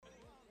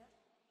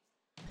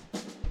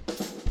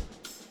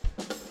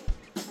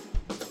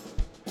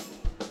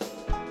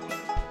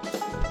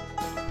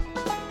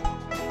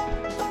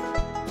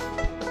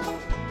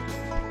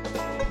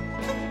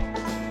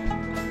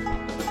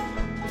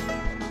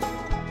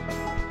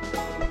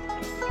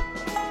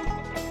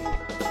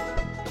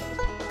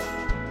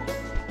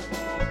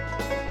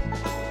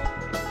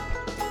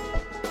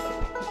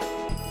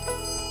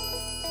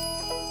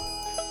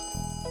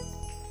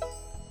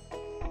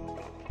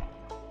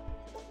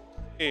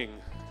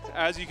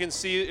As you can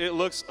see, it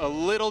looks a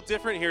little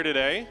different here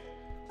today.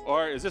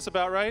 Or is this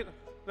about right?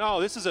 No,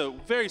 this is a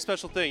very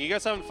special thing. You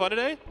guys having fun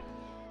today?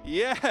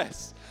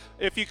 Yes.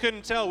 If you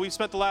couldn't tell, we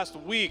spent the last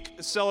week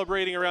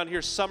celebrating around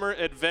here Summer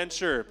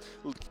Adventure.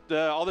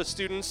 All the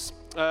students,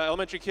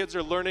 elementary kids,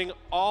 are learning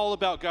all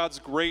about God's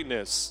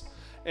greatness.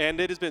 And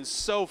it has been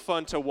so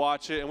fun to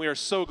watch it, and we are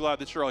so glad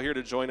that you're all here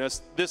to join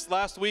us. This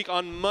last week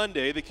on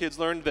Monday, the kids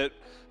learned that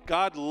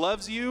God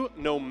loves you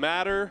no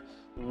matter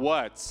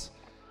what.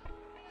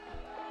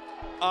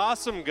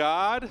 Awesome,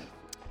 God.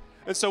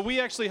 And so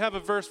we actually have a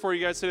verse for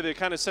you guys today that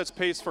kind of sets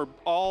pace for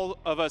all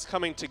of us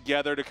coming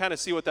together to kind of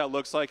see what that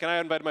looks like. And I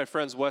invited my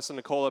friends Wes and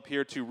Nicole up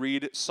here to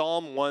read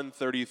Psalm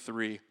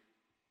 133.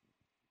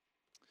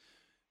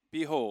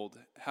 Behold,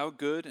 how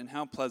good and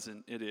how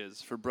pleasant it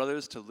is for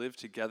brothers to live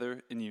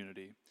together in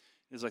unity.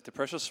 It is like the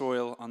precious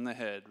oil on the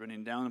head,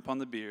 running down upon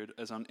the beard,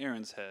 as on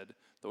Aaron's head,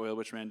 the oil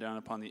which ran down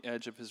upon the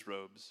edge of his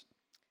robes.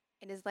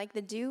 It is like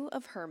the dew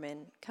of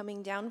Hermon,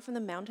 coming down from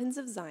the mountains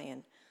of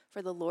Zion,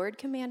 for the Lord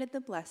commanded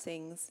the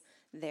blessings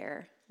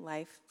there,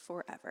 life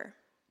forever.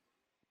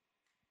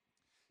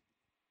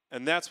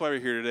 And that's why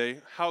we're here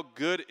today. How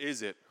good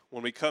is it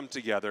when we come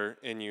together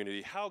in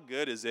unity? How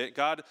good is it?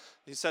 God,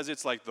 he says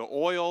it's like the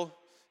oil.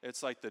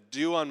 It's like the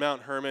dew on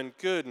Mount Hermon.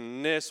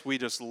 Goodness, we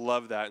just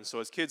love that. And so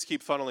as kids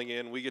keep funneling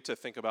in, we get to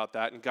think about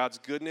that and God's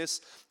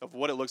goodness of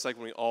what it looks like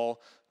when we all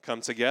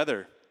come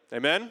together.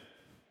 Amen?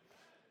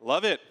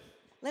 Love it.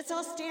 Let's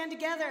all stand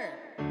together.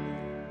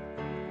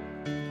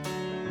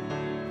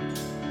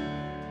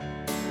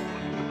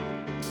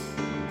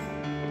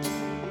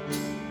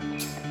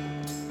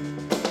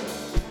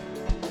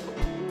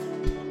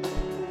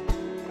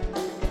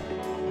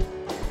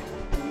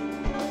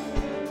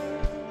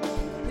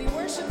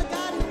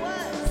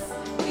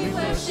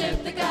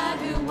 Worship the God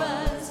who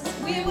was.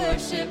 We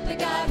worship the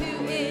God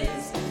who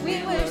is.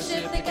 We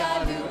worship the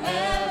God who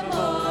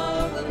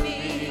evermore will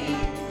be.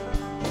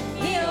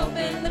 He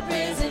opened the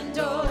prison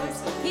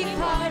doors. He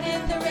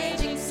parted the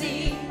raging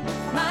sea.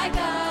 My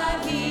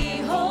God, he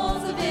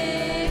holds the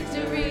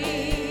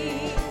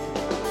victory.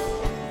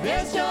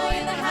 There's joy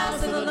in the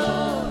house of the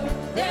Lord.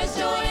 There's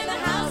joy in the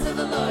house of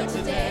the Lord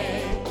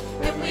today.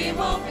 And we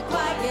won't be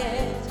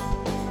quiet.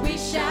 We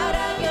shout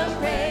out your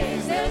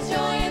praise. There's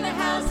joy in the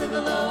house of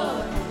the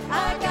Lord.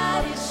 Our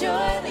God is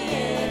surely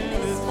in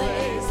this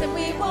place, and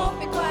we won't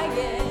be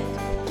quiet.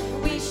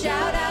 We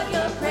shout out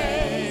your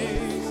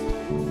praise.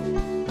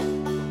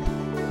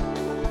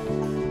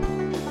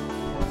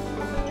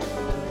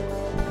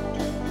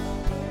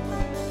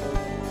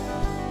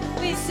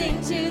 We sing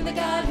to the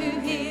God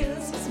who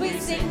heals. We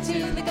sing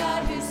to the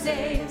God who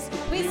saves.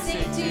 We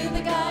sing to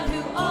the God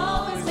who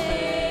always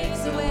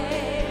makes a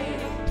way.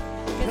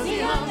 'Cause he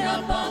hung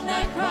up on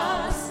that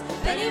cross,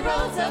 then he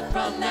rose up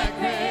from that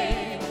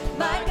grave.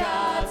 My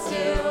God,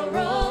 still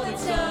rolling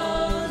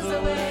stones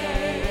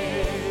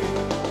away.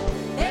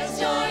 There's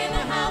joy in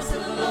the house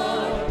of the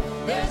Lord.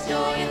 There's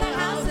joy in the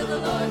house of the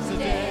Lord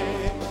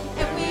today.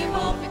 And we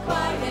won't be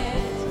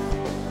quiet.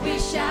 We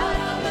shout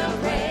out your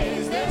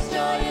praise. There's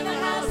joy in the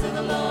house of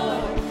the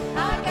Lord.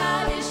 Our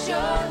God is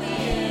surely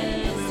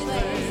in this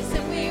place.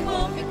 And we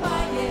won't be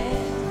quiet.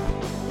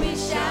 We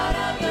shout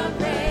out your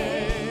praise.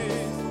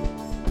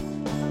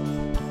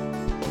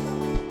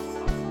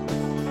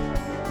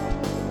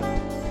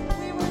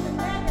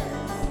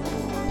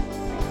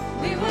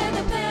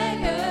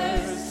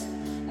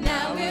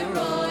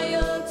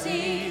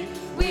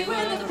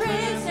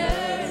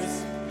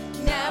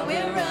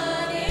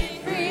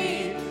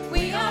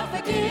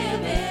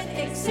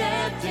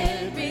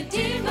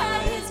 Redeemed by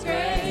his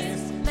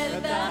grace,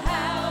 let the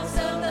house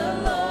of the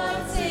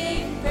Lord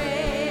sing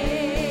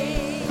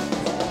praise.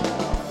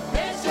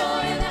 There's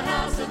joy in the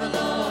house of the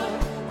Lord.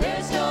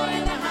 There's joy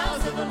in the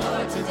house of the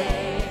Lord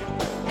today.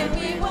 And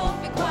we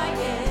won't be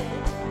quiet.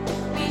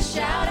 We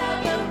shout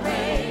out your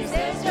praise.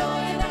 There's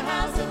joy in the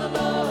house of the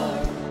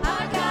Lord.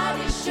 Our God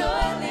is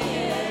surely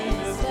in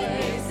this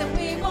place. And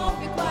we won't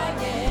be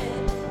quiet.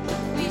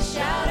 We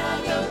shout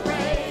out your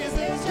praise.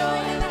 There's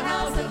joy in the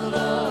house of the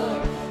Lord.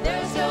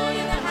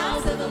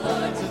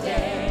 Lord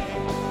today,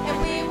 and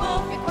we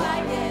won't be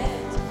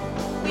quiet.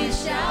 We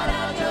shout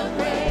out your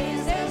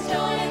praise. There's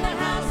joy in the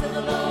house of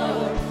the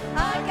Lord.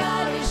 Our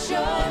God is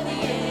surely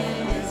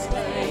in this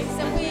place,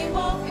 and we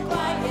won't be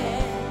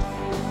quiet.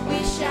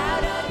 We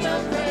shout out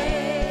your praise.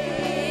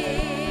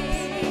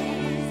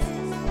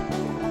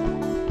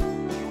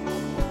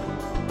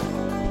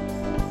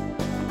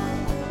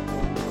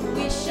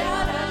 We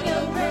shout out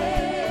your praise.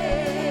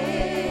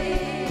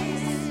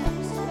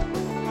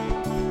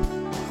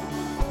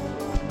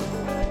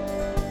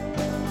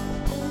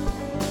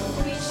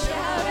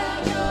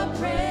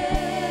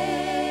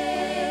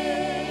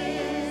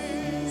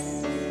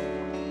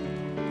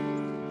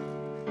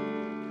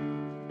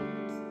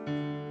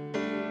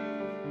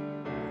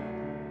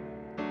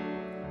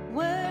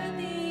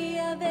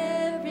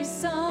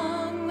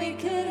 Song we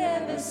could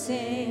ever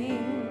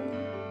sing,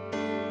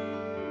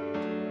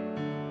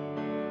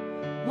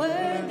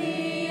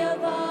 worthy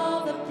of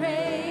all the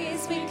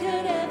praise we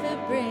could ever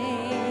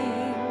bring.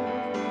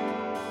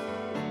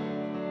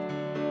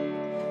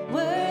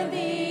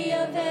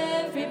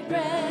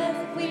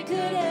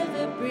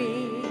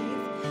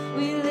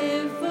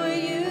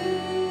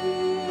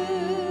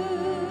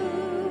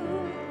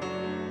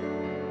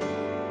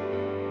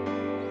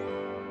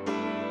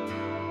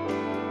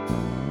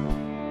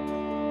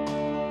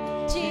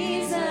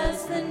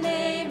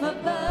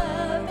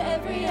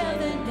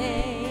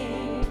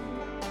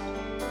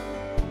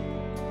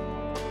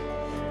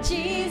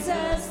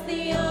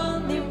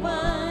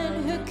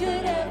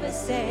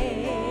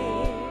 save.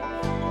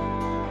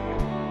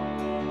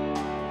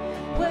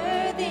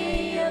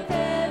 Worthy of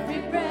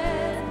every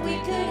breath we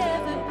could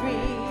ever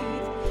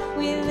breathe,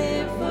 we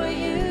live for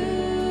you.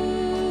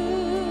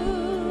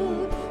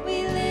 We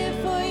live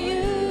for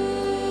you.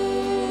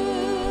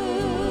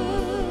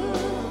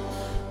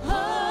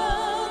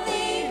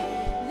 Holy,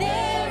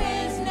 there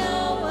is no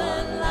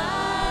one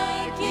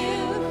like you.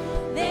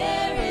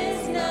 There is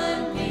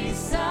none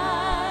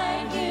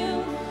beside you.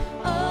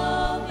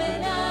 Open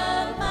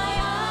up my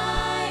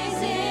eyes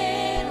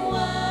in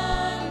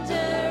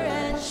wonder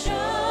and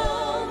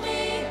show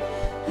me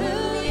who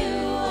you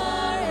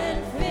are, and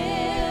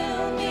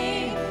fill me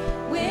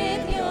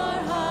with your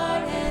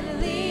heart and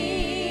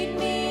lead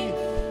me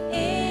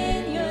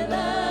in your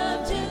love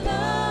to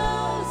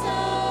those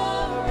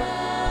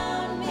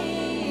around me.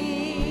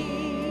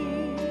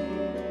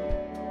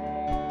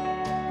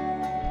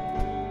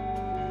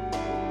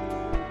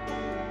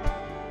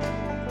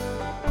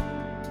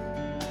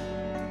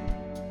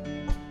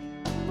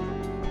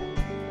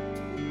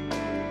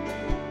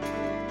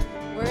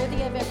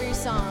 Worthy of every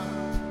song.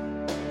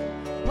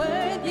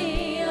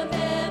 Worthy of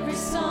every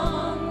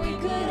song we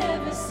could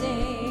ever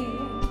sing.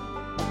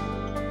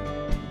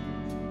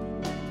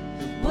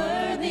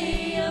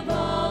 Worthy of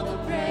all the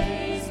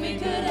praise we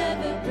could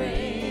ever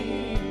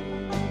bring.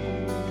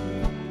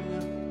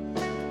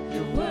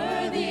 You're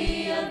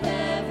worthy of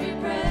every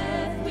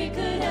breath we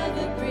could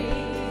ever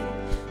breathe.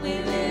 We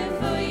live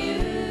for you.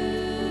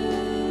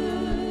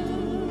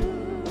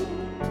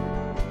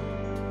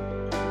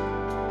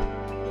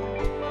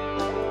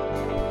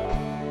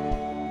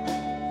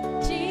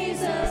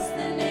 Jesus,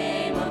 the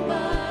name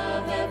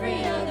above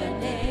every other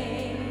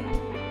name.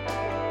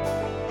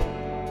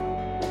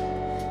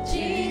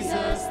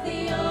 Jesus,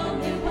 the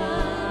only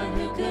one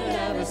who could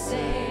ever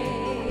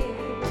save.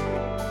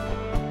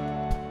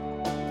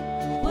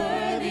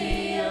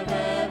 Worthy of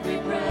every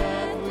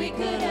breath we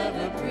could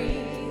ever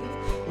breathe.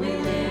 We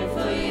live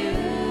for you.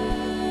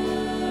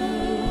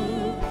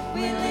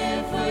 We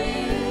live for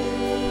you.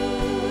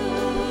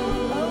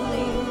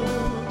 Holy,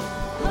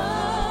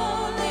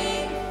 holy,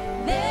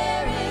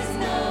 there is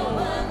no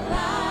one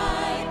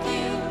like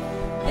you.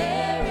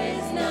 There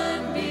is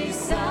none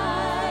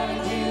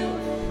beside you.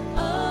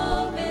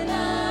 Open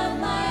up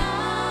my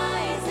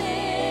eyes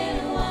in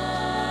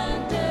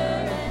wonder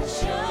and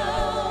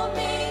show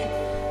me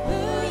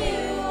who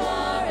you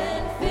are,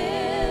 and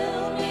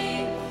fill me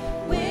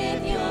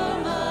with your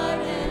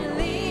heart and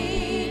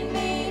lead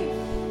me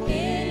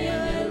in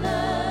your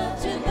love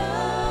to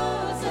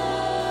those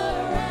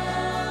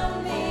around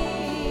me.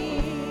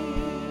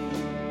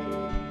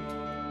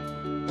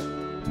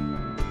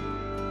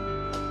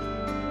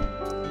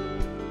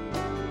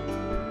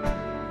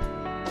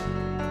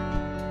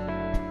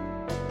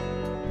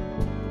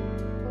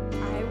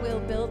 I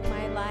will build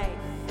my life.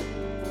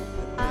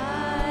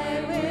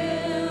 I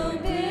will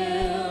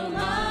build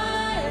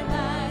my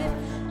life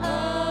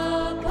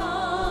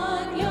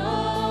upon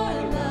your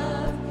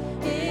love.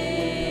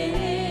 It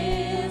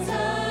is a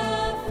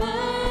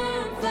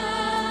firm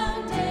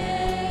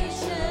foundation.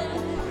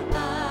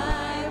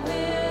 I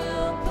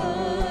will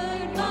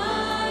put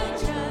my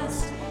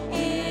trust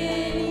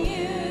in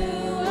you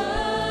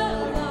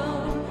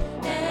alone,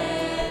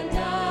 and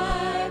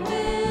I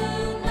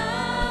will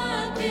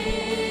not be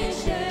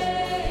shaken.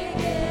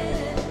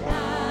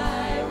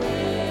 I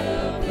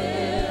will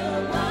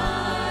build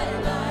my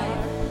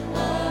life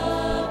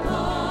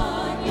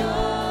upon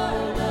your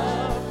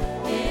love.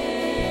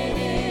 It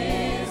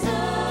is a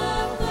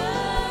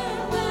firm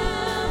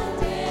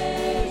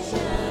foundation.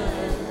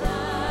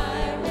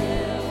 I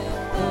will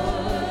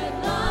put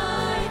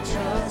my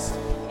trust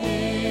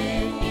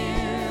in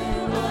you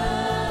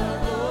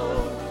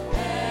alone,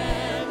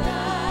 and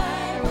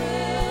I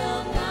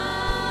will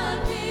not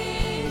be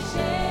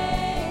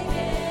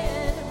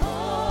shaken.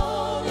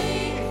 Holy,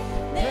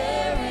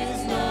 there is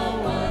no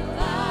one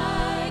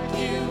like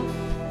you.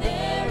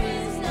 There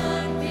is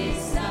none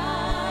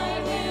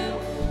beside you.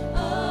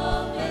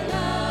 Open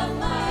up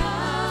my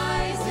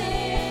eyes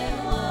in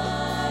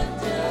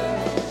wonder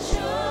and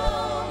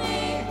show me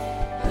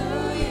who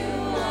you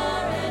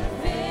are, and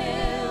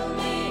fill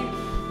me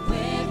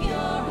with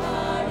your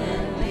heart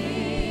and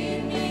lead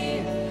me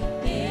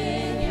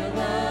in your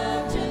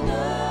love to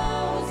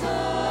those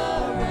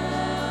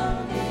around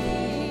me.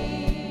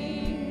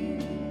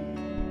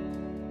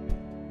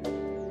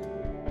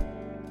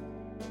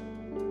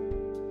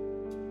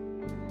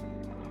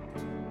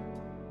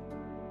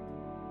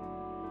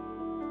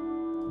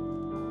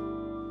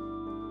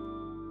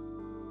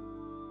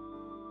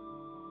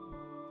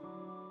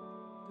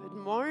 Good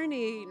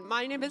morning.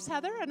 My name is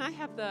Heather, and I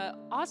have the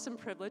awesome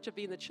privilege of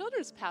being the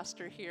children's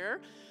pastor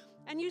here.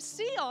 And you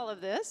see all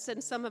of this,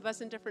 and some of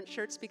us in different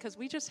shirts, because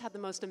we just had the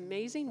most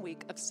amazing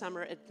week of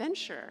summer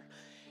adventure.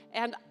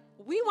 And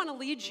we want to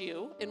lead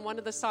you in one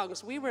of the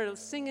songs. We were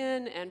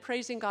singing and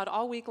praising God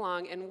all week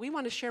long, and we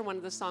want to share one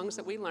of the songs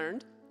that we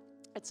learned.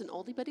 It's an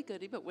oldie but a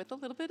goodie, but with a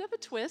little bit of a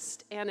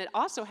twist, and it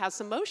also has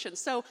some motion.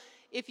 So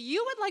if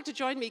you would like to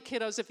join me,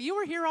 kiddos, if you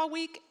were here all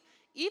week,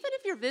 even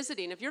if you're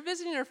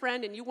visiting a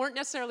friend and you weren't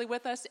necessarily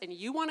with us and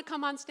you want to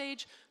come on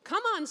stage,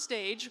 come on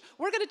stage.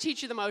 We're going to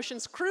teach you the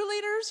motions. Crew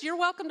leaders, you're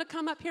welcome to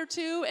come up here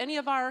too. Any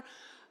of our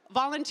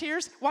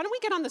volunteers. Why don't we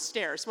get on the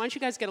stairs? Why don't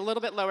you guys get a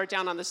little bit lower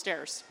down on the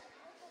stairs?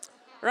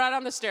 Right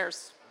on the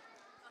stairs.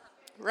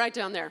 Right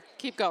down there.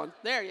 Keep going.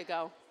 There you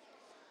go.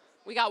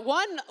 We got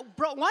one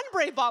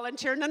brave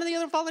volunteer. None of the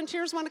other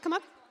volunteers want to come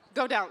up?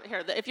 Go down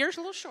here. If you're a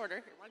little shorter,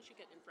 here, why don't you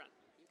get in front?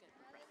 You get in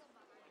front.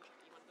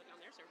 You want to go down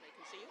there so everybody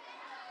can see you?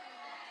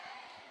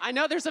 I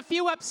know there's a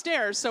few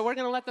upstairs, so we're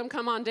going to let them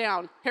come on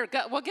down. Here,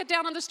 we'll get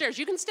down on the stairs.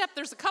 You can step.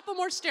 There's a couple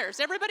more stairs.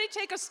 Everybody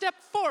take a step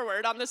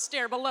forward on the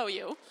stair below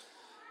you.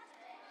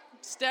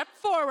 Step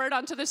forward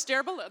onto the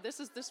stair below. This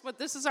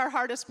is our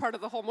hardest part of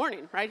the whole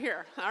morning, right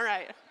here. All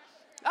right.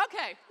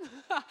 Okay.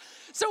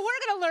 So we're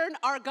going to learn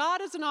our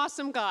God is an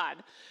awesome God.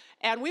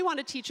 And we want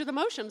to teach you the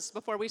motions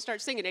before we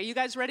start singing. Are you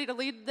guys ready to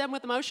lead them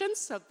with the motions?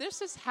 So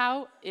this is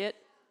how it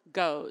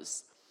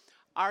goes.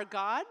 Our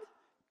God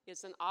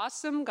is an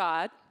awesome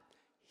God.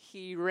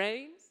 He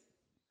reigns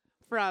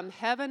from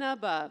heaven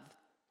above.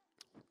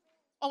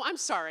 Oh, I'm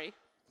sorry.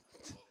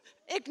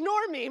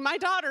 Ignore me. My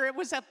daughter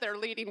was up there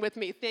leading with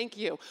me. Thank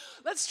you.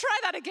 Let's try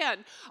that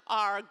again.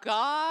 Our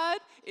God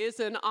is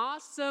an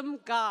awesome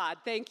God.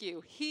 Thank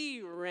you.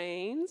 He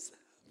reigns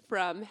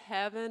from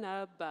heaven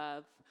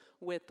above.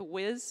 With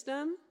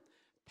wisdom,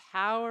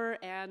 power,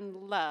 and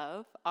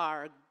love,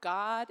 our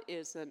God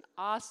is an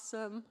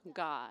awesome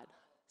God.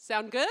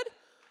 Sound good?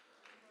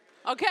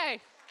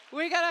 Okay,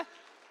 we got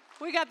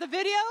the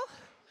video.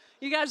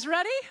 You guys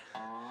ready?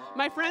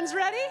 My friends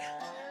ready?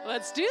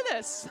 Let's do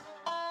this.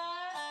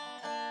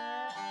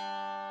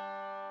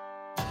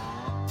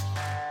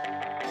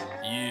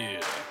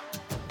 Yeah.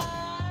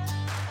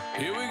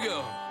 Here we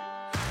go.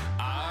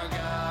 Our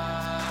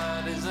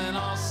God is an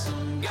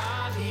awesome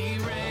God. He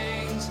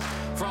reigns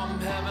from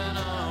heaven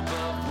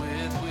above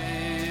with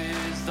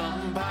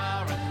wisdom,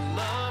 power, and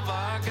love.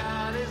 Our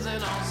God is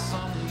an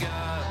awesome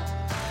God.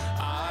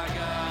 Our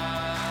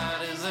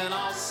God is an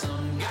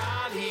awesome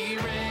God. He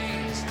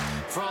reigns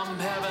from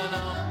heaven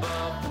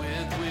above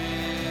with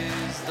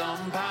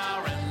wisdom,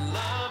 power, and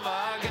love.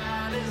 Our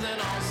God is an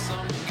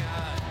awesome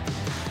God.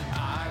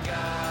 Our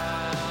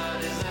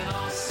God is an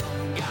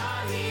awesome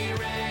God. He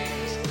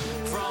reigns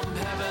from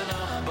heaven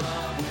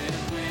above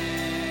with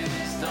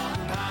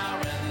wisdom,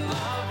 power, and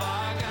love.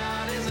 Our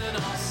God is an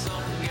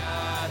awesome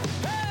God.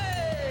 Hey!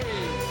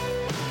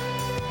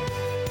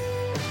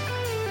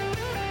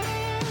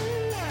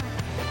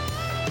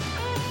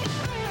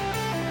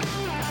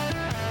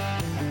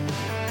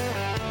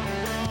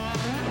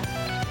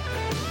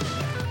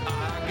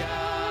 Our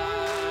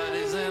God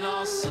is an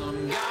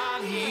awesome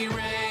God. He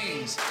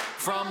reigns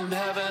from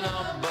heaven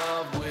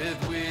above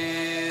with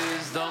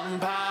wisdom,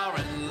 power,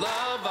 and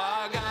love.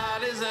 Our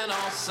God is an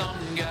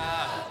awesome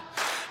God.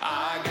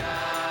 Our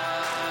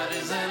God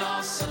is an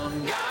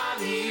awesome God.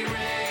 He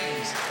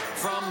reigns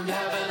from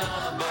heaven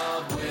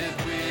above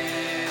with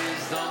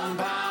wisdom,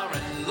 power,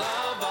 and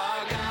love.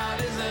 Our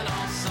God is an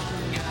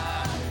awesome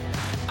God.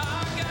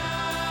 Our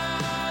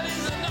God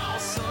is an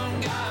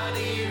awesome God.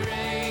 He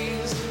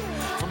reigns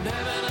from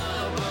heaven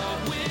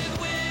above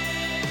with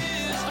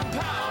wisdom,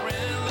 power,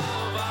 and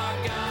love. Our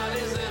God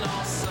is an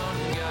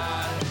awesome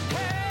God.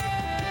 Hey,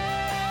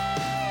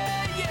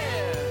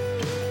 yeah.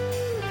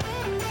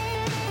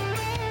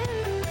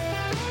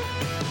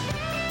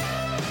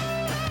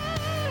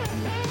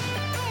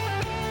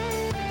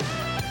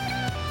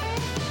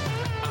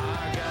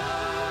 Our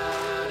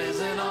God is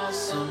an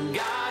awesome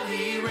God.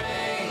 He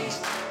reigns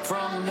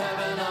from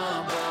heaven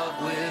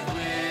above with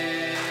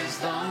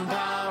wisdom,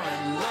 power,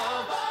 and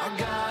love. Our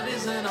God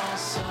is an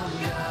awesome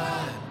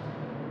God.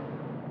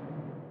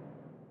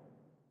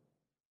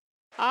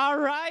 All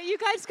right, you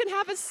guys can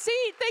have a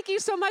seat. Thank you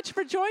so much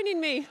for joining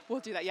me. We'll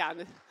do that, yeah.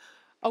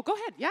 Oh, go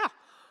ahead, yeah.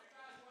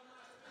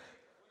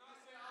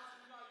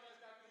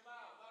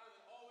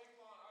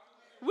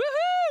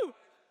 Woohoo!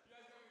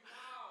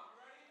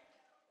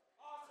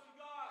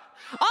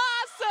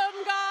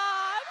 Awesome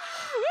God!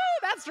 Woo,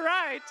 that's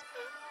right.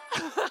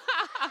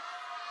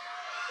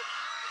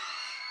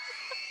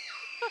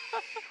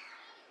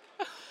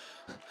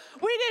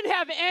 We didn't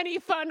have any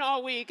fun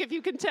all week, if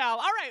you can tell.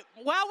 All right,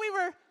 while we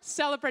were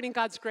celebrating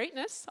God's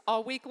greatness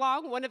all week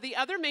long, one of the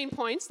other main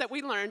points that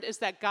we learned is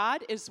that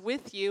God is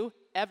with you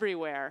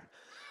everywhere.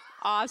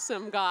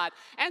 Awesome God.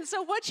 And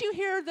so what you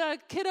hear the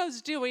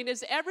kiddos doing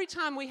is every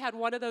time we had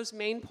one of those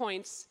main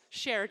points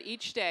shared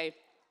each day,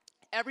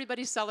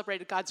 everybody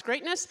celebrated God's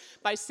greatness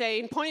by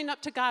saying, pointing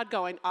up to God,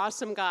 going,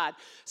 awesome God.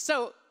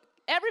 So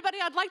everybody,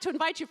 I'd like to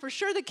invite you, for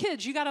sure the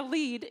kids, you got to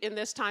lead in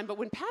this time, but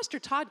when Pastor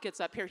Todd gets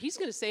up here, he's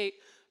going to say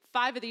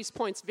 5 of these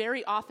points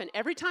very often.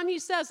 Every time he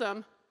says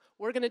them,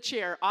 we're going to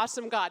cheer,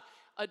 awesome God.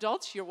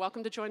 Adults, you're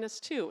welcome to join us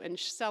too and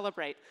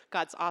celebrate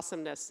God's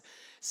awesomeness.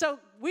 So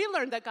we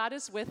learned that God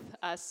is with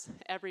us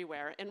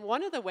everywhere. And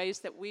one of the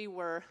ways that we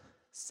were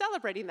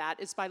celebrating that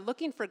is by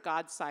looking for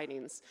God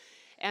sightings.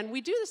 And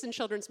we do this in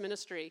children's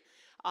ministry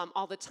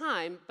all the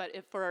time, but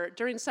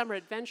during Summer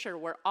Adventure,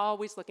 we're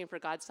always looking for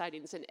God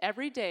sightings. And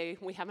every day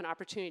we have an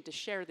opportunity to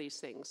share these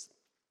things.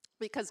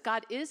 Because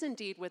God is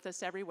indeed with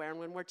us everywhere. And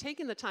when we're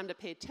taking the time to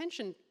pay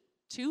attention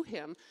to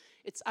him,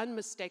 it's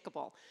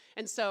unmistakable.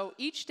 And so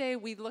each day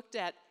we looked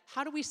at,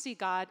 how do we see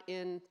God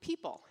in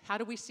people? How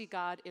do we see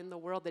God in the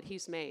world that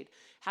he's made?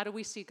 How do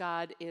we see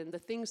God in the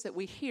things that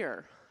we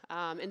hear?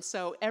 And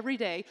so every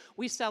day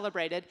we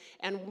celebrated,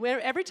 and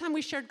every time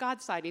we shared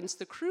God sightings,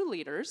 the crew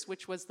leaders,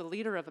 which was the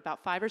leader of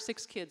about 5 or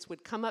 6 kids,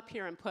 would come up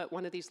here and put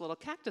one of these little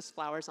cactus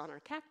flowers on our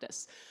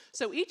cactus.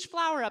 So each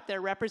flower up there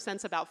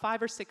represents about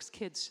 5 or 6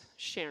 kids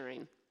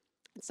sharing.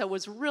 And so it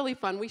was really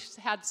fun. We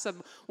had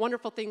some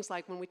wonderful things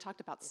like when we talked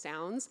about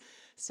sounds,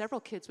 several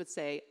kids would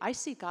say, I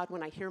see God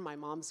when I hear my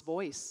mom's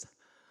voice.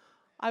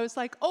 I was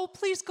like, oh,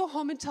 please go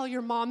home and tell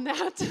your mom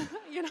that,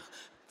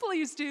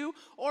 please do.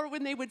 Or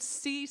when they would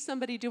see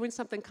somebody doing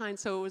something kind.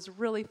 So it was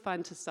really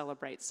fun to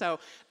celebrate. So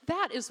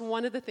that is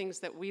one of the things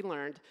that we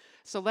learned.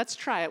 So let's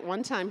try it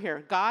one time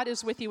here. God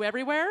is with you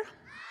everywhere?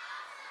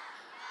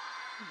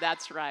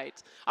 That's right.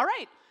 All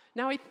right.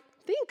 Now I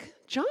think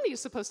Johnny is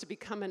supposed to be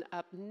coming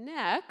up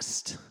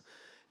next.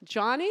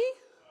 Johnny?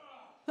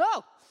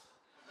 Oh.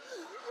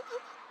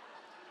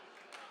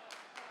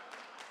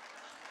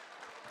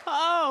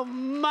 Oh,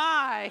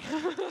 my.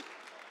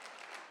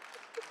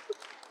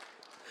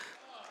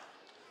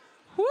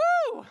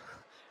 Woo!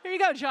 Here you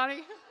go,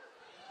 Johnny.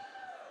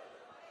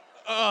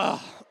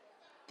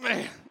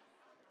 Man,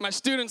 my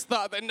students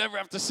thought they'd never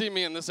have to see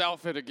me in this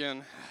outfit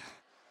again.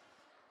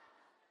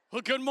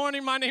 Well, good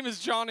morning. My name is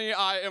Johnny.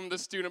 I am the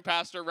student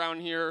pastor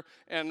around here.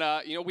 And,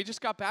 we just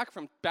got back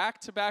from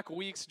back-to-back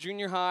weeks,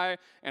 junior high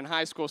and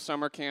high school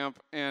summer camp.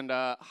 And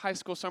high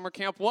school summer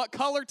camp, what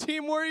color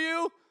team were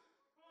you?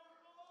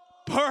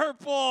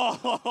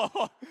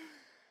 Purple.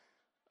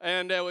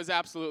 And it was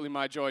absolutely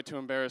my joy to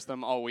embarrass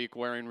them all week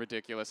wearing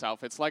ridiculous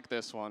outfits like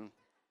this one.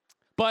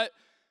 But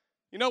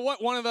you know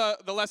what? One of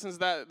the lessons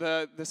that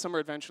the summer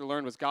adventure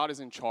learned was God is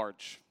in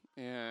charge.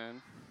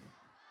 And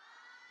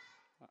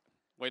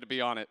way to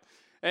be on it.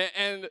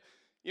 And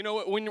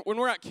when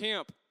we're at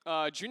camp,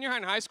 junior high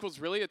and high school is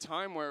really a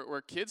time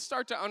where kids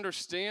start to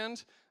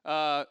understand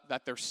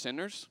that they're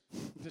sinners.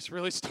 This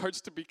really starts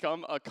to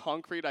become a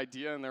concrete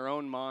idea in their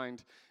own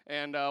mind.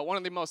 And one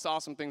of the most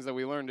awesome things that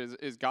we learned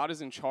is God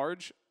is in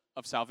charge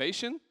of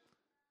salvation.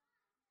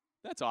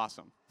 That's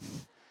awesome.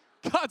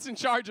 God's in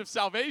charge of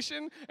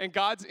salvation, and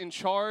God's in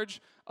charge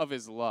of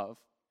his love.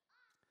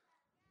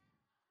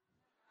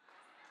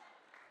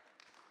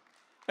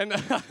 And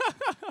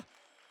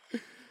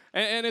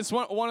And it's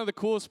one of the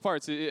coolest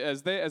parts.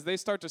 As they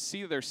start to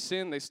see their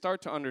sin, they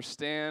start to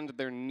understand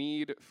their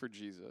need for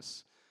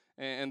Jesus.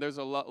 And there's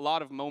a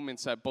lot of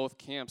moments at both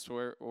camps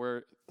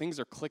where things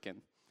are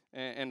clicking.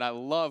 And I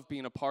love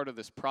being a part of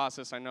this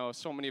process. I know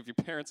so many of you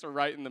parents are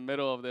right in the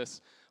middle of this,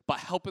 but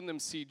helping them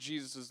see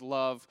Jesus'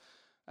 love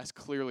as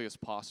clearly as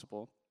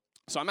possible.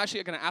 So I'm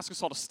actually going to ask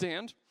us all to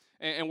stand,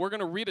 and we're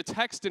going to read a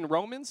text in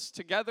Romans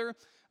together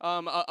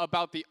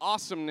about the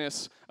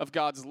awesomeness of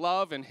God's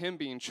love and him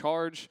being in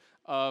charge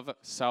of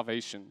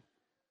salvation.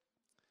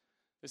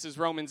 This is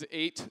Romans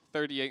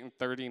 8:38 and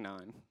 39.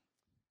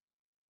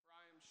 For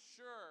I am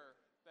sure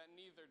that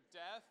neither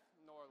death,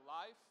 nor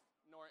life,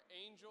 nor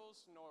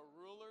angels, nor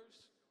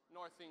rulers,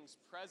 nor things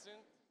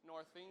present,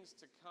 nor things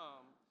to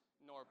come,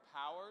 nor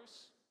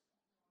powers,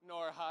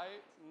 nor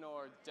height,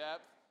 nor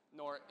depth,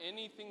 nor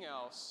anything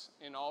else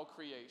in all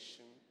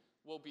creation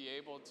will be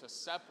able to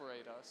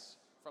separate us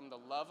from the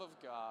love of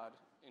God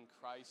in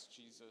Christ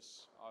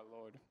Jesus our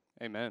Lord.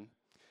 Amen.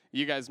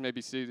 You guys may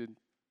be seated.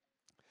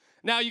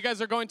 Now you guys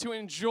are going to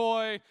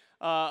enjoy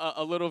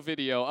a little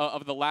video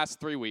of the last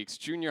 3 weeks,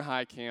 junior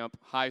high camp,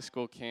 high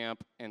school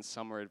camp, and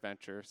summer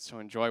adventure. So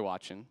enjoy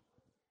watching.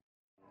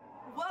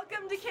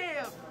 Welcome to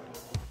camp.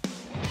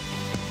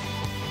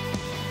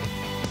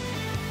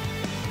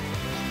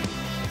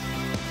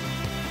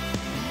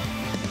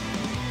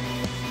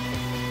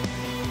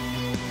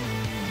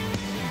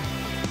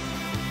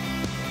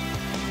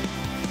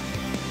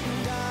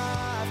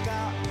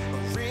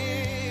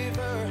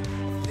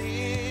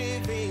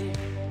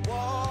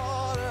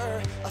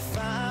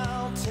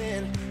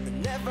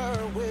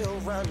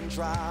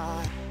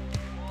 Dry.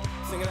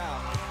 Sing it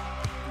out.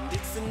 And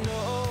it's an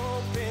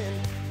open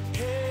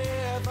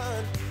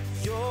heaven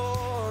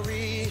you're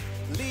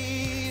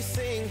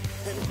releasing,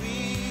 and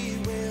we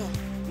will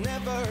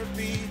never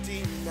be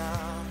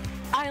denied.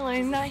 I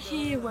learned that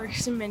he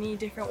works in many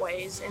different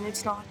ways, and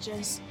it's not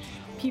just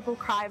people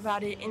cry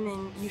about it and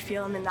then you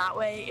feel him in that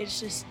way. It's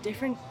just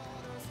different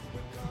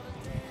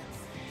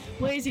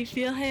ways you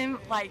feel him,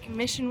 like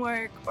mission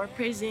work or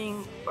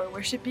praising or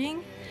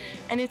worshiping.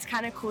 And it's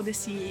kind of cool to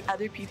see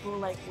other people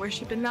like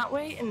worship in that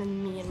way and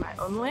then me in my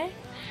own way.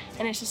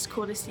 And it's just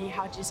cool to see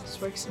how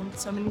Jesus works in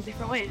so many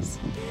different ways.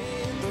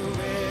 In the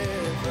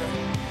river,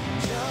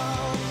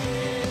 jump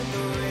in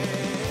the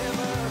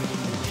river.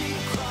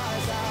 Deep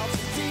cries out,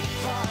 deep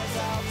cries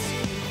out,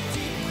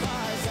 deep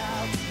cries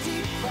out,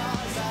 deep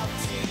cries out,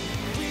 deep.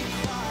 We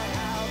cry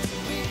out,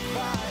 we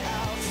cry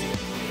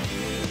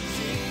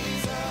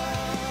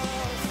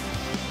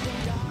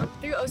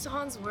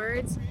Sean's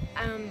words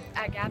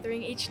at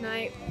gathering each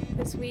night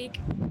this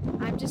week,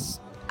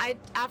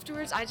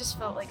 afterwards I just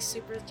felt like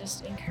super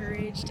just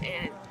encouraged,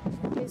 and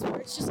his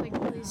words just like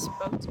really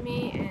spoke to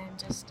me and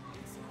just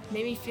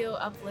made me feel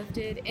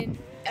uplifted in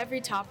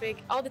every topic.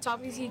 All the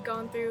topics he'd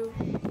gone through,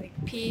 like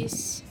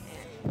peace,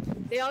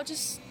 and they all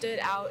just stood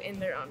out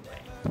in their own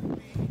way.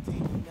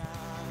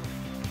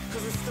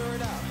 Cause we're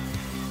stirring up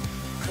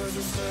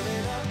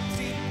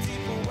deep,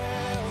 deep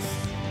wells.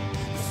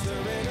 We're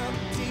stirring up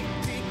deep,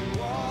 deep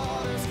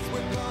waters.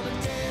 We're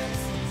gonna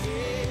dance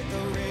in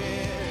the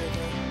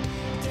river,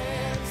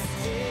 dance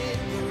in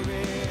the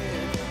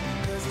river.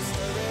 Cause we're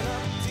stirring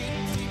up deep,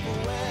 deep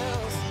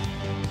wells.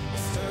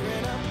 We're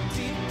stirring up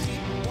deep,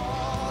 deep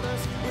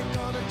waters. We're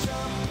gonna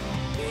jump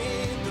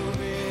in the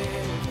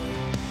river,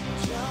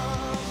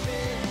 jump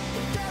in.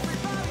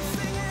 Everybody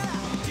sing it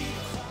out.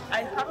 I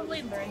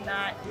probably learned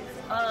that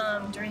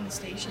during the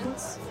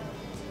stations,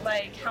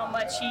 like how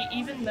much he,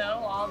 even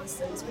though all the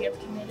sins we have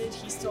committed,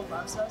 he still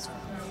loves us for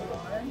who we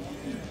are,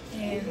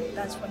 and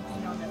that's one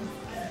thing I'll never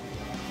forget.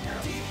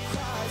 Deep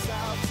cries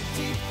out,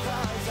 deep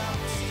cries out,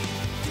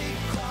 deep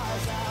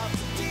cries out,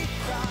 deep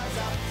cries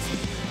out to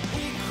you.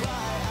 We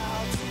cry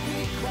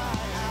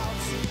out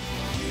to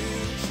you,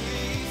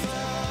 Jesus.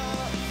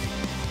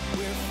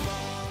 We're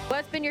falling.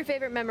 What's been your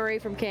favorite memory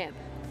from camp?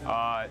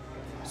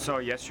 So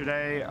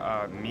yesterday,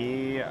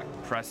 me,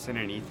 Preston,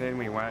 and Ethan,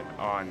 we went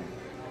on,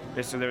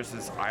 basically there's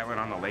this island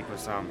on the lake with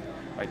some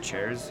like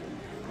chairs,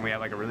 and we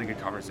had like a really good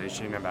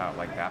conversation about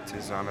like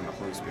baptism and the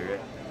Holy Spirit.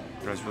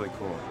 It was really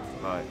cool,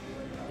 but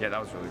yeah, that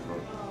was really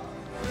cool.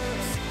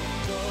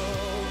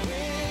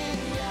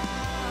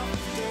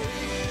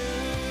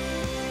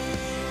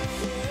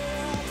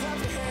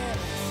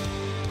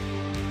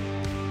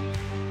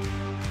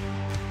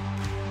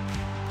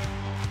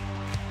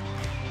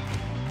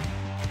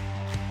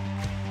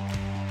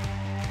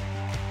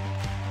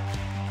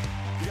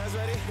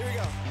 Ready? Here we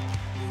go.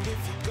 And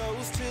if he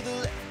goes to the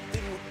left,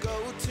 then we'll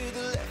go to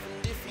the left.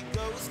 And if he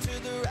goes to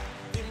the right,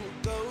 then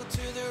we'll go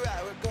to the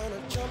right. We're gonna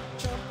jump,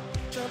 jump,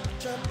 jump,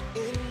 jump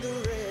in the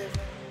river.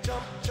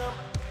 Jump, jump,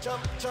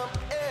 jump, jump,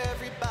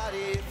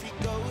 everybody. If he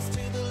goes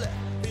to the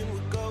left, then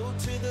we'll go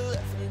to the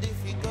left. And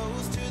if he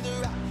goes to the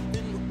right,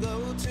 then we'll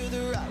go to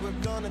the right.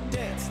 We're gonna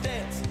dance,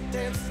 dance,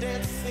 dance,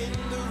 dance in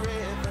the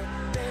river.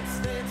 Dance,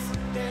 dance,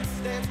 dance,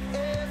 dance,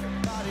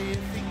 everybody.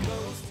 If he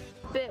goes to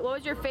What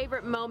was your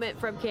favorite moment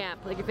from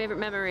camp? Like your favorite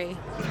memory?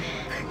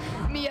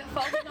 Mia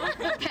falling off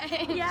the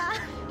bench. Yeah.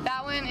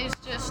 That one is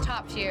just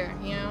top tier,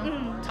 you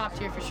know? Top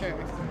tier for sure.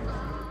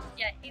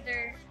 Yeah,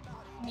 either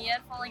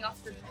Mia falling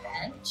off the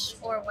bench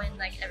or when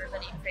like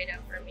everybody prayed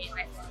over me and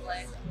my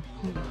family.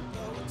 We're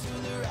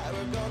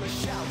gonna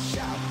shout,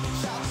 shout,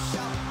 shout,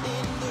 shout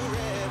in the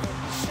river.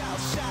 Shout,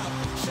 shout,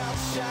 shout,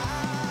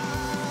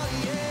 shout,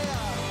 yeah.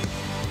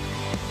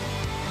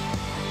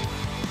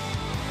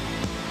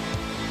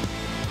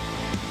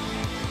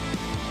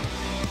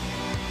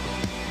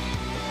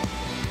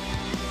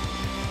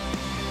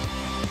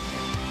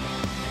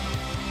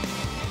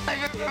 My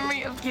favorite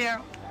memory of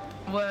camp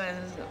was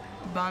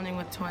bonding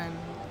with twins.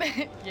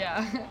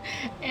 Yeah.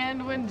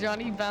 And when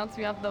Johnny bounced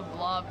me off the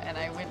blob and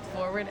I went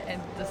forward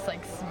and just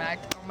like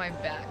smacked on my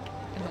back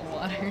in the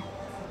water.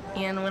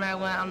 And when I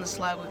went on the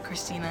slide with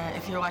Christina.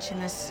 If you're watching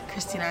this,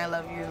 Christina, I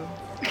love you.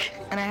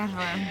 And I had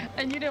fun.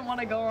 And you didn't want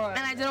to go on.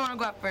 And I didn't want to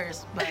go up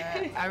first, but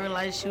I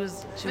realized she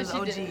was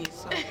OG, did.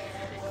 so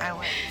I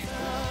went.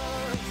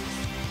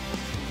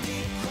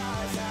 Deep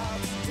cries out,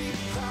 deep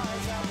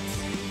cries out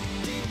to you.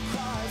 Deep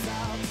cries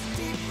out,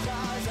 deep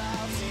cries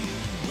out to you.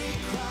 We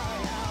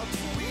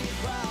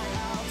cry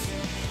out to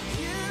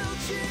you,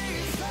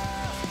 Jesus.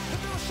 And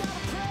we'll shout a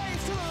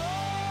praise to the Lord.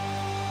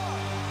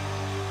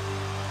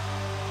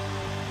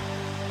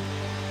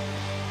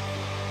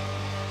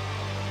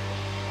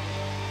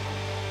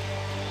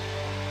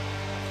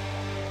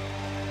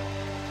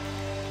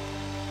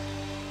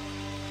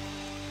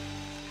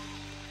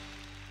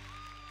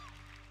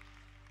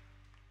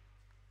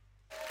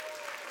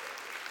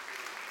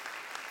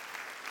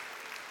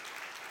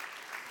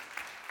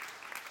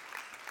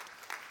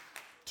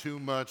 Too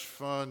much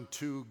fun,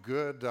 too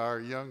good. Our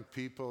young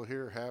people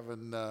here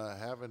having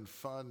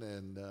fun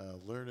and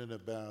learning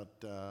about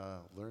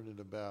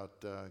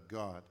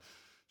God.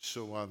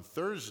 So on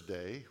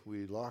Thursday,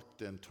 we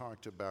looked and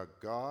talked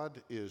about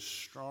God is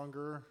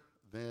stronger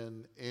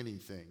than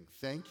anything.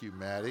 Thank you,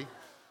 Maddie.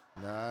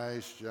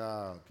 Nice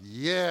job.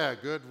 Yeah,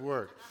 good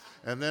work.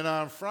 And then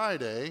on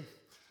Friday,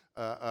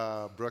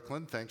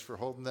 Brooklyn, thanks for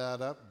holding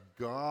that up.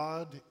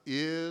 God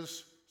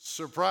is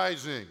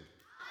surprising.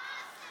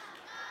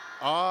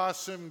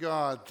 Awesome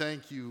God.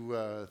 Thank you,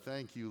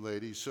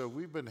 ladies. So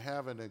we've been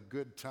having a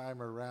good time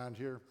around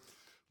here,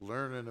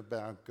 learning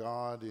about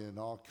God in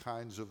all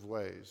kinds of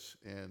ways.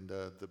 And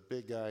the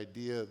big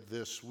idea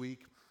this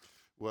week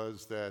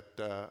was that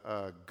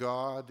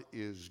God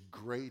is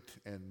great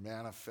and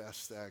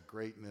manifests that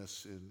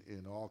greatness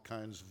in all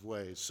kinds of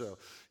ways. So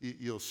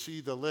you'll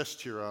see the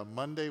list here. On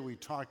Monday, we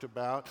talked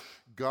about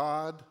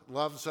God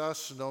loves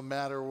us no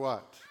matter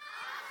what.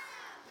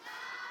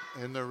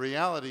 And the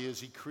reality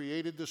is he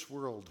created this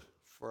world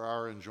for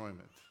our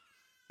enjoyment.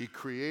 He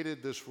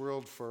created this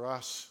world for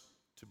us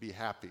to be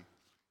happy.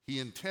 He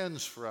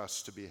intends for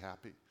us to be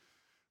happy.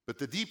 But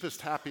the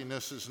deepest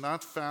happiness is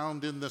not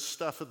found in the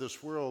stuff of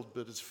this world,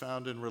 but it's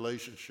found in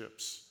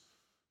relationships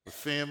with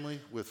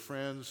family, with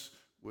friends,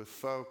 with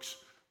folks,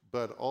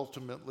 but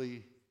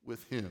ultimately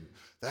with him.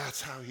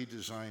 That's how he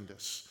designed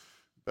us.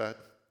 But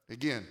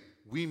again,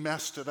 we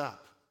messed it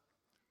up.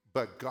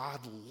 But God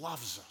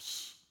loves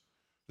us.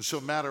 And so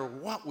no matter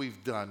what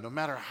we've done, no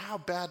matter how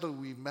badly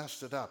we've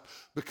messed it up,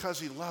 because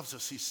he loves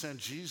us, he sent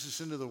Jesus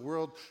into the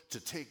world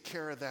to take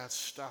care of that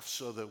stuff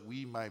so that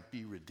we might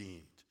be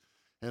redeemed.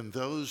 And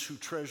those who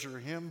treasure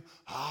him,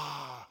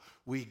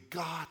 we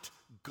got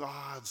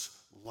God's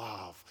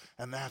love.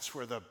 And that's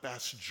where the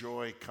best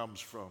joy comes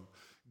from.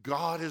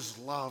 God is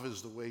love,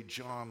 is the way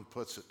John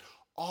puts it.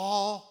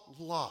 All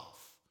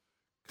love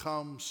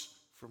comes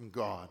from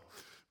God.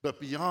 But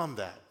beyond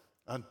that,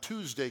 on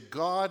Tuesday,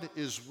 God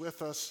is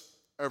with us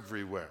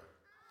everywhere.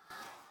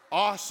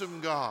 Awesome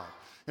God.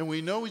 And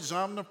we know he's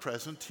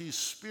omnipresent, he's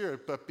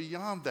spirit, but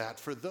beyond that,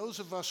 for those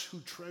of us who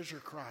treasure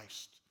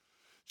Christ,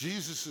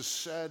 Jesus has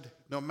said,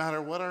 no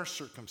matter what our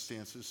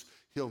circumstances,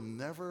 he'll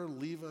never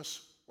leave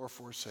us or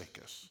forsake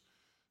us.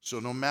 So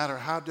no matter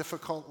how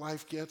difficult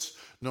life gets,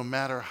 no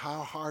matter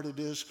how hard it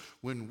is,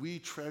 when we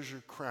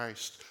treasure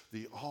Christ,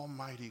 the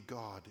Almighty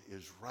God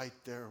is right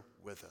there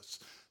with us,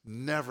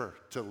 never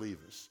to leave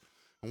us.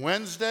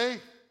 Wednesday,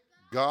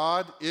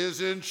 God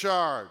is in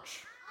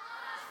charge.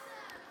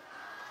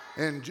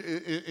 And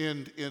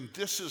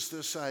this is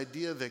this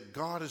idea that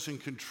God is in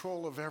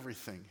control of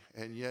everything,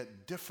 and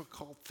yet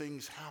difficult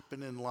things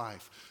happen in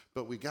life.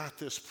 But we got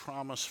this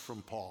promise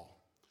from Paul.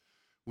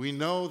 We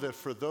know that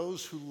for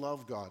those who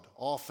love God,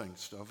 all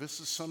things. Now, this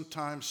is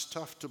sometimes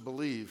tough to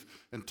believe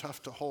and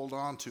tough to hold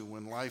on to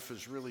when life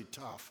is really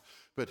tough.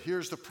 But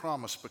here's the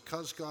promise.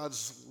 Because God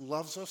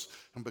loves us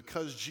and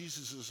because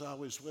Jesus is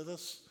always with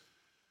us,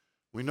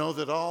 we know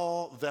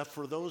that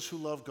for those who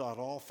love God,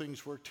 all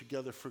things work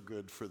together for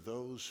good for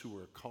those who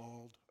are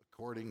called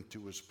according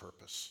to his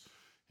purpose.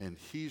 And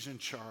he's in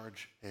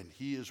charge, and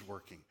he is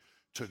working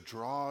to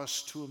draw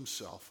us to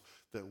himself,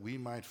 that we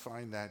might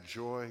find that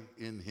joy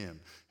in him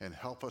and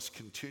help us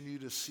continue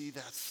to see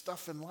that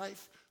stuff in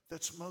life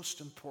that's most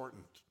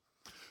important.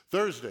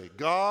 Thursday,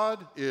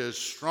 God is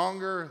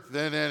stronger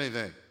than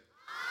anything.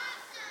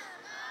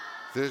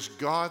 There's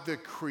God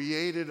that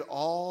created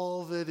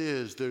all that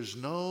is. There's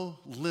no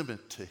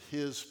limit to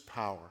his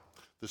power.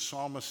 The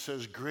psalmist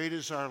says, great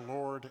is our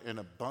Lord and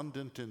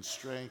abundant in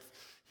strength,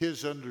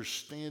 his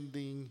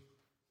understanding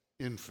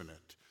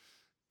infinite.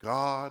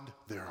 God,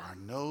 there are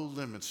no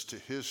limits to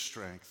his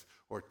strength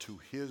or to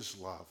his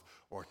love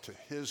or to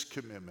his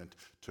commitment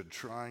to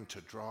trying to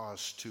draw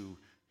us to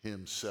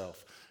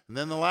himself. And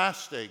then the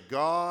last day,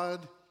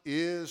 God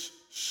is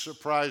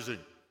surprising.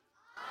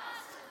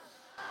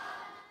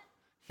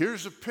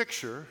 Here's a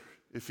picture,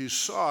 if you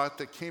saw it,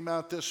 that came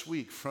out this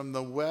week from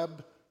the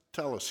Webb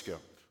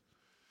telescope.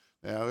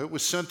 Now, it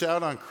was sent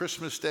out on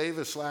Christmas Day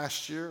this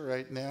last year.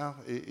 Right now,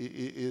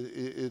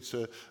 it's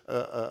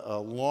a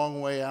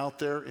long way out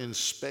there in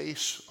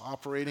space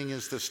operating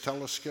as this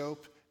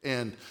telescope.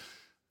 And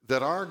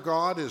that our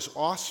God is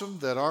awesome,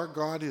 that our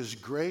God is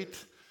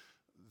great.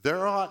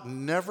 There ought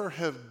never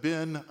have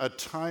been a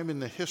time in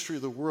the history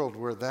of the world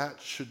where that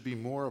should be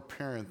more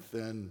apparent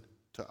than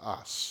to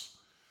us.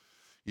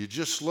 You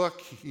just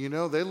look,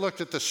 they looked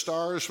at the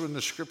stars when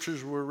the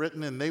scriptures were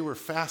written, and they were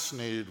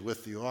fascinated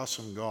with the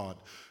awesome God.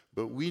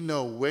 But we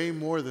know way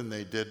more than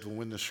they did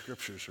when the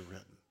scriptures are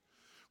written.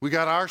 We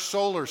got our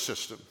solar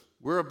system.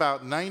 We're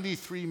about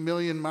 93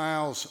 million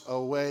miles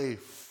away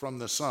from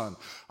the sun.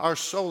 Our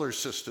solar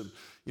system,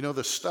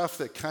 the stuff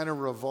that kind of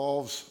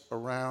revolves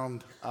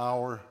around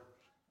our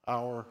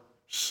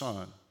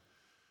sun.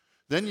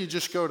 Then you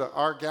just go to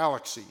our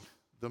galaxy,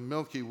 the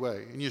Milky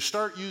Way, and you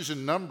start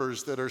using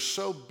numbers that are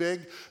so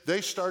big,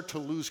 they start to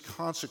lose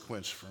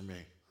consequence for me.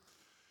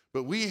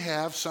 But we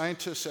have,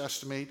 scientists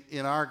estimate,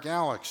 in our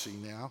galaxy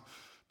now,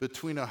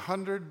 between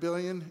 100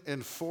 billion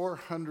and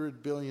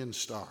 400 billion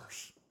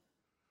stars.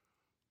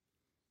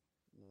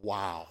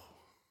 Wow.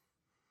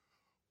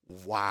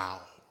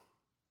 Wow.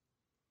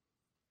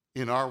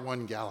 In our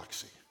one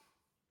galaxy.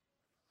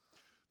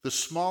 The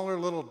smaller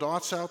little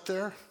dots out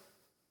there,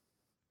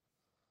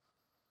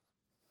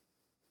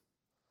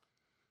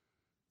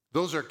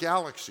 those are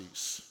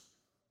galaxies,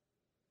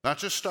 not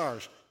just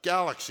stars,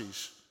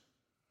 galaxies,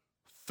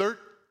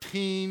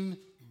 13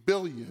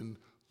 billion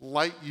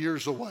light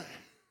years away.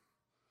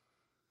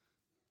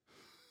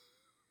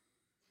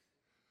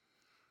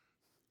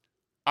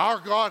 Our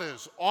God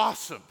is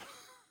awesome.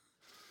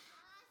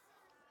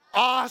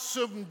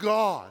 Awesome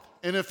God.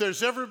 And if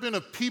there's ever been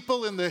a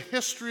people in the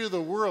history of the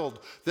world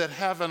that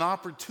have an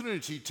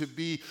opportunity to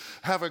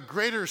have a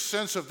greater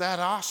sense of that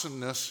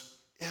awesomeness,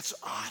 it's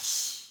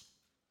us.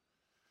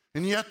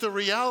 And yet the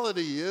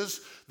reality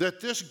is that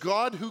this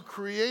God who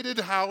created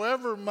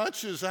however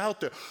much is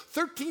out there,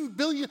 13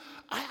 billion,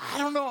 I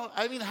don't know,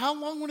 I mean, how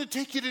long would it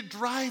take you to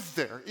drive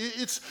there?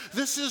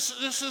 This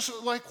is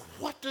like,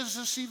 what does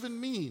this even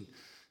mean?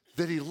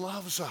 That he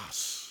loves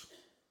us.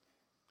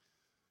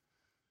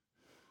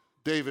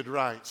 David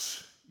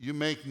writes, you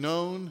make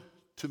known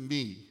to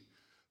me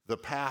the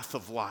path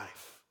of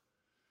life.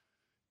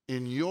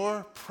 In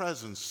your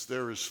presence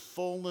there is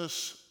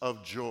fullness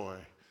of joy.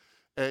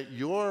 At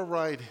your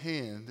right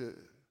hand,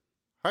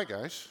 hi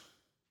guys.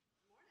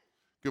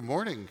 Good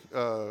morning.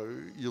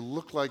 You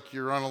look like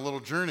you're on a little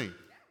journey.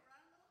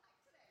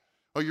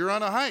 Oh, you're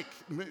on a hike.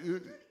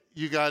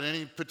 You got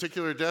any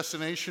particular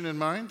destination in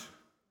mind?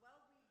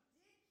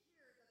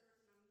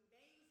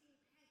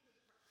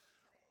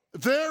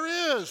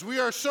 There is. We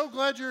are so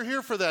glad you're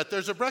here for that.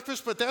 There's a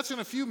breakfast, but that's in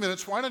a few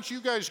minutes. Why don't you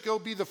guys go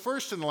be the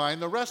first in line?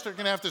 The rest are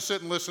going to have to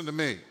sit and listen to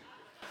me.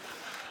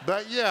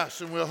 But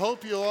yes, and we'll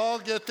hope you'll all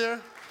get there.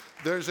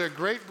 There's a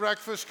great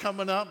breakfast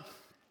coming up.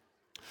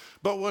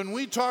 But when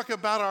we talk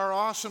about our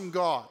awesome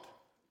God,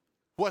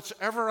 what's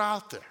ever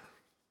out there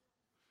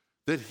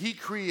that he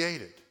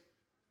created,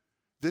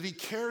 that he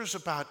cares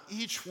about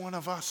each one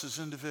of us as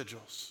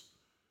individuals,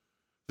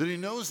 that he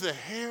knows the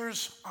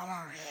hairs on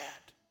our head.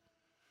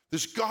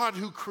 This God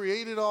who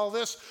created all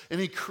this, and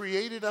he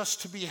created us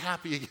to be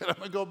happy. Again, I'm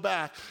going to go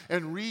back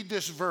and read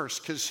this verse,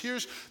 because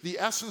here's the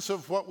essence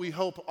of what we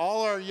hope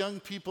all our young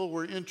people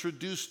were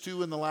introduced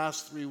to in the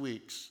last 3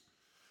 weeks.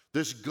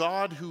 This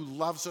God who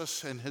loves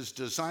us and has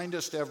designed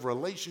us to have a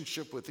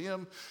relationship with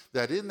him,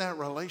 that in that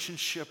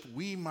relationship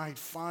we might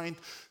find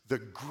the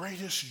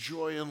greatest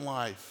joy in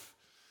life.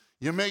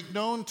 You make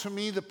known to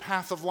me the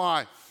path of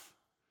life.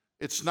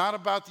 It's not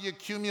about the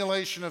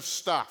accumulation of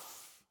stuff.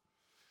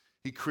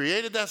 He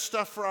created that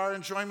stuff for our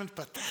enjoyment,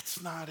 but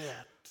that's not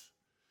it.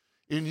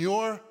 In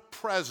your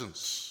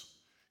presence,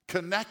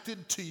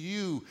 connected to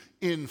you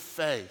in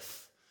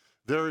faith,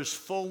 there is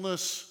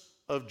fullness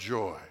of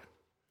joy.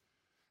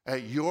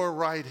 At your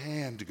right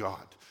hand,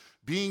 God,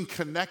 being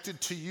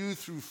connected to you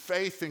through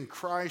faith in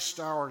Christ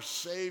our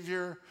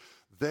Savior,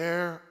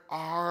 there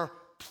are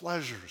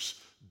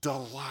pleasures,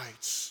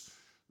 delights.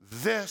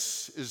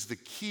 This is the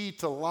key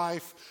to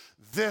life.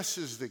 This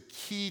is the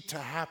key to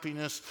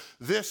happiness.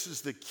 This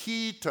is the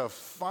key to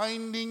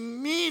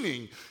finding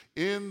meaning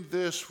in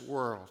this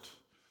world.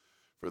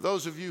 For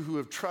those of you who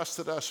have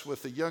trusted us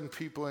with the young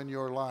people in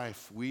your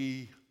life,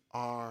 we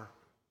are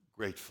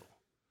grateful.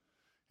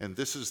 And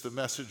this is the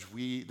message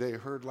they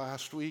heard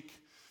last week.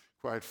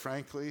 Quite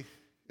frankly,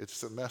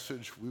 it's the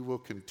message we will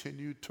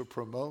continue to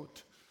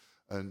promote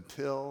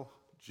until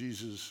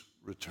Jesus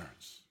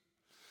returns.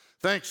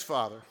 Thanks,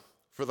 Father,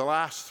 for the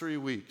last 3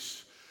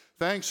 weeks.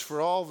 Thanks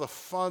for all the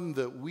fun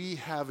that we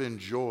have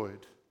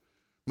enjoyed.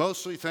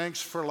 Mostly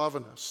thanks for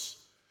loving us.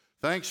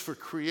 Thanks for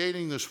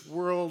creating this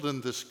world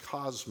and this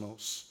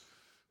cosmos.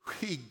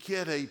 We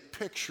get a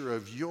picture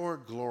of your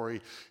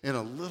glory and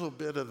a little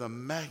bit of the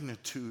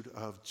magnitude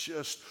of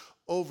just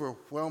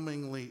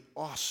overwhelmingly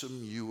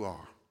awesome you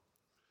are.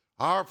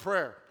 Our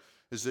prayer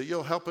is that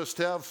you'll help us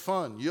to have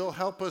fun. You'll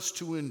help us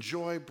to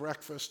enjoy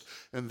breakfast,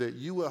 and that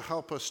you will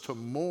help us to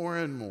more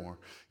and more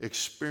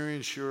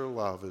experience your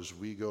love as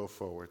we go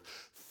forward.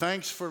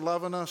 Thanks for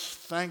loving us.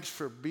 Thanks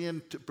for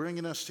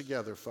bringing us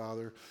together,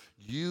 Father.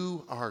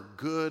 You are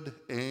good,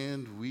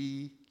 and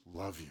we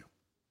love you.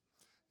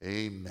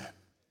 Amen.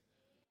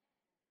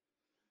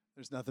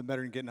 There's nothing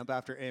better than getting up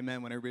after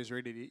amen when everybody's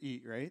ready to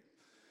eat, right?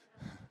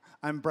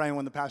 I'm Brian,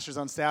 one of the pastors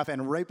on staff,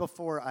 and right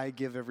before I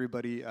give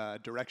everybody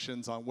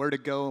directions on where to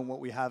go and what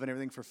we have and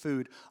everything for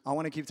food, I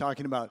want to keep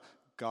talking about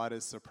God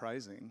is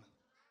surprising.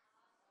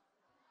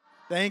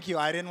 Thank you.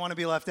 I didn't want to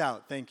be left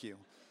out. Thank you.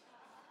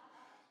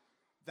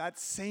 That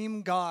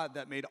same God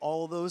that made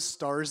all those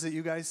stars that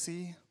you guys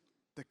see,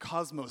 the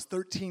cosmos,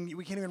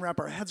 we can't even wrap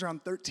our heads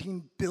around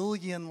 13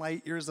 billion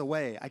light years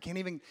away. I can't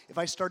even, if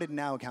I started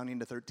now counting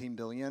to 13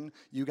 billion,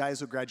 you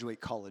guys would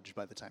graduate college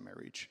by the time I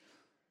reach.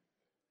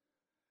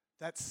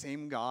 That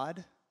same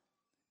God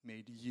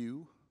made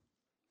you,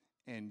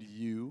 and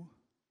you,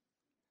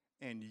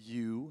 and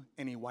you,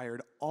 and he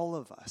wired all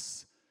of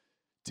us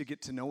to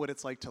get to know what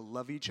it's like to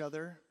love each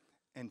other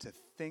and to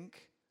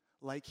think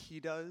like he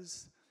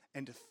does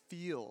and to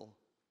feel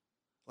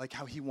like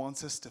how he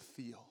wants us to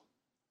feel.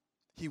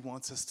 He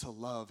wants us to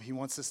love. He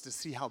wants us to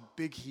see how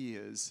big he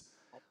is.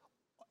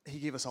 He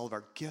gave us all of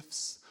our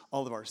gifts,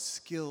 all of our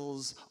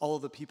skills, all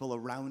of the people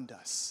around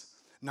us.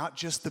 Not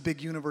just the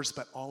big universe,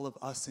 but all of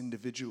us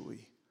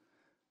individually.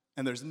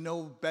 And there's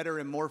no better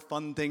and more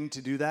fun thing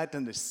to do that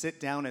than to sit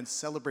down and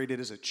celebrate it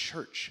as a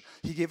church.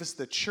 He gave us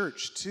the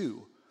church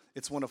too.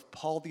 It's one of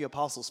Paul the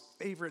Apostle's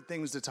favorite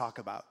things to talk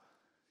about.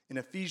 In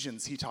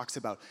Ephesians, he talks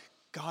about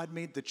God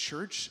made the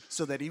church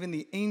so that even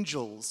the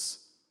angels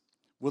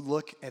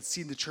would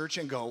see the church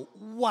and go,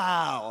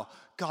 wow,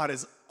 God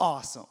is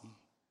awesome.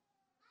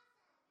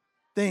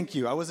 Thank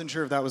you. I wasn't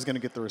sure if that was going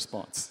to get the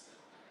response.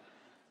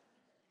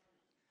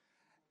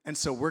 And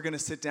so we're going to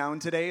sit down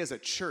today as a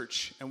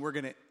church and we're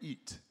going to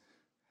eat.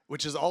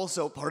 which is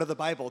also part of the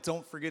Bible.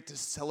 Don't forget to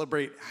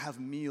celebrate, have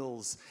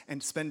meals,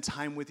 and spend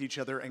time with each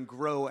other and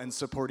grow and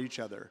support each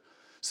other.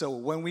 So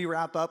when we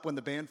wrap up, when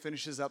the band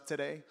finishes up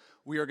today,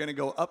 we are going to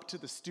go up to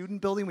the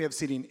student building. We have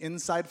seating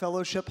inside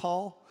Fellowship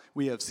Hall.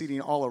 We have seating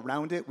all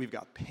around it. We've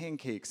got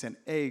pancakes and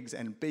eggs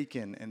and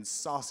bacon and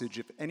sausage.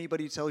 If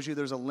anybody tells you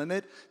there's a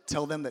limit,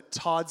 tell them that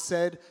Todd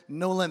said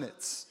no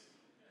limits.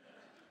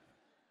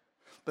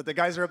 But the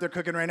guys are up there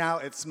cooking right now.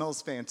 It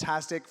smells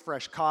fantastic.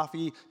 Fresh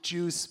coffee,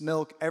 juice,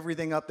 milk,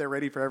 everything up there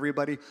ready for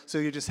everybody. So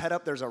you just head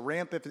up. There's a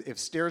ramp if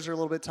stairs are a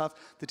little bit tough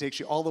that takes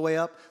you all the way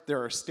up.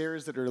 There are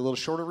stairs that are a little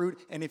shorter route.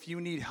 And if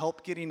you need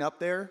help getting up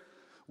there,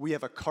 we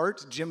have a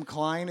cart. Jim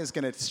Klein is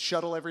going to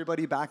shuttle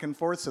everybody back and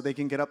forth so they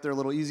can get up there a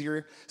little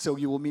easier. So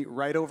you will meet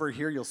right over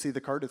here. You'll see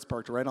the cart. It's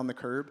parked right on the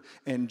curb.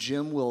 And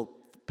Jim will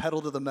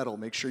pedal to the metal.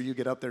 Make sure you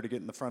get up there to get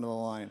in the front of the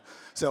line.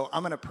 So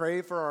I'm going to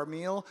pray for our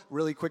meal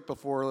really quick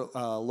before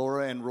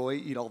Laura and Roy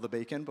eat all the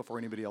bacon before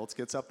anybody else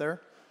gets up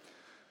there.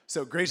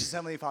 So gracious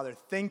Heavenly Father,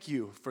 thank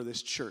you for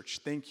this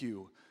church. Thank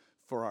you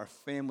for our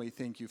family.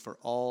 Thank you for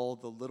all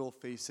the little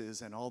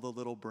faces and all the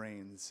little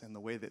brains and the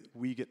way that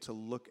we get to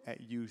look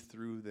at you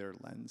through their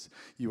lens.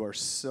 You are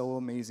so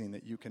amazing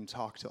that you can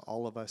talk to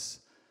all of us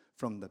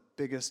from the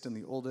biggest and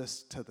the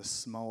oldest to the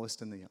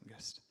smallest and the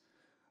youngest.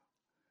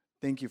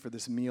 Thank you for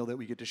this meal that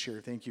we get to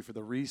share. Thank you for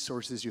the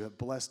resources you have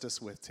blessed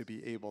us with to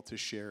be able to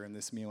share in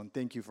this meal. And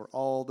thank you for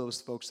all those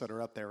folks that are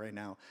up there right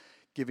now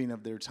giving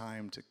of their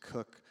time to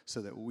cook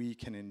so that we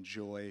can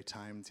enjoy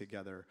time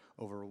together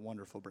over a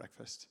wonderful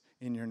breakfast.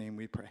 In your name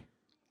we pray.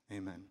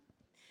 Amen.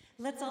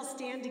 Let's all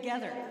stand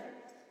together.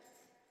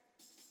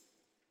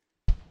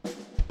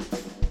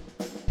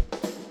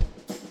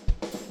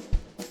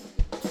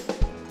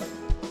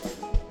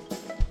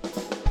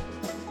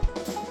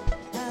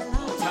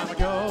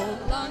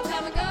 Long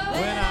time ago,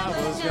 when I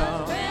was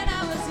young,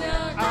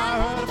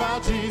 I heard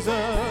about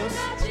Jesus,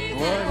 what he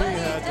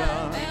had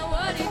done,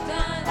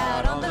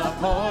 out on the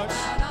porch,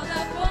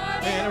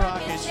 in a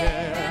rocking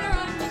chair.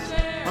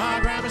 My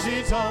grandma,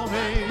 she told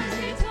me,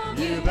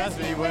 you best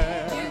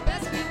beware.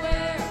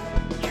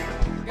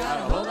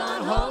 Gotta hold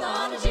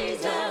on to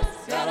Jesus,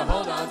 gotta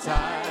hold on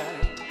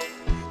tight.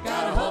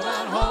 Gotta hold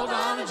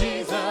on to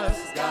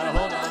Jesus, gotta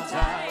hold on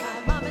tight.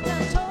 Mama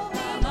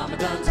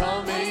done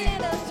told me.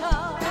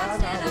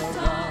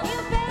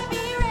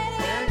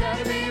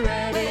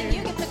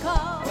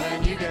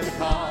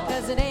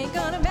 Cause it ain't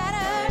gonna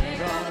matter if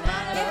you're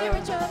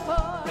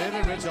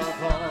rich or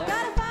poor.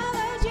 Gotta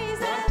follow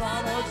Jesus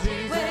when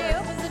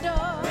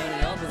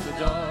he opens the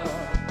door.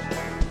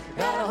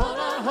 Gotta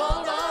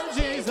hold on to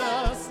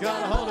Jesus.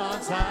 Gotta hold on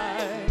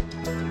tight.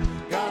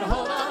 Gotta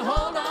hold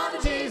on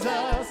to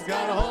Jesus.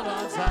 Gotta hold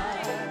on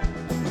tight.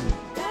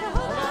 Gotta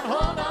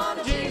hold on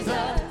to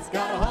Jesus.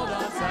 Gotta hold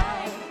on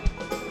tight.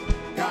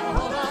 Gotta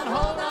hold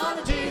on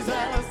to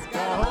Jesus.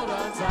 Gotta hold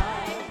on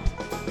tight.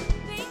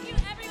 Thank you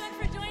everyone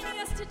for joining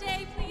us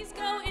today. Please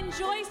go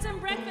enjoy some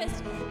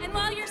breakfast. And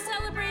while you're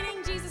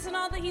celebrating Jesus and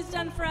all that he's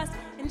done for us,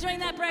 enjoying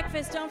that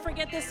breakfast, don't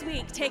forget this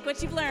week, take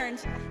what you've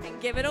learned and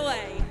give it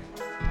away.